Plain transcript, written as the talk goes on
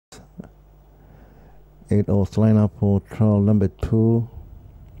8 horse line up for trial number 2,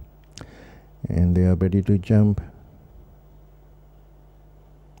 and they are ready to jump.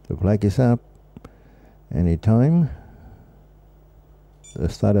 The flag is up. Anytime. The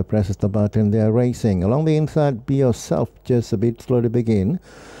starter presses the button. They are racing. Along the inside, Be Yourself, just a bit slow to begin.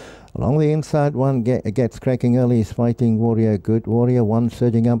 Along the inside, one gets cracking early is Fighting Warrior, Good Warrior. One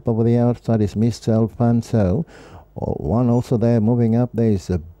surging up over the outside is Mr. Alfonso. One also there moving up. There is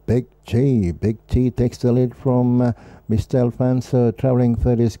a Big G. Big T takes the lead from Mr. Alfonso. Traveling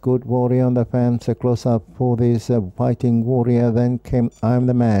third is Good Warrior on the fence. A close up for this Fighting Warrior. Then came I'm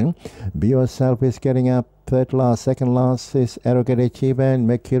the Man. Be Yourself is getting up. Third last. Second last is Arrogant Achiever and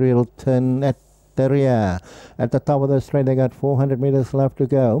Mercurial Turn at the rear. At the top of the straight, they got 400 meters left to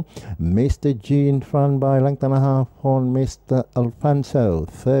go. Mr. G in front by length and a half on Mr. Alfonso.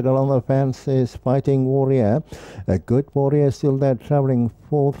 Third along the fence is Fighting Warrior. A Good Warrior still there traveling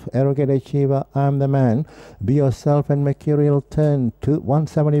fourth. Arrogant Achiever, I'm the Man. Be Yourself and Mercurial Turn to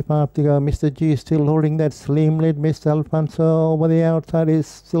 175 to go. Mr. G still holding that slim lead. Mr. Alfonso over the outside is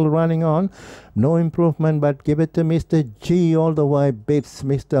still running on. No improvement, but give it to Mr. G all the way. Beats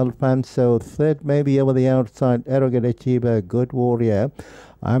Mr. Alfonso. Third maybe over the outside. Arrogant Achiever, Good Warrior.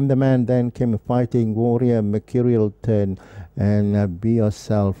 I'm the Man. Then came Fighting Warrior, Mercurial Turn, and Be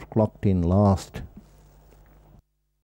Yourself clocked in last.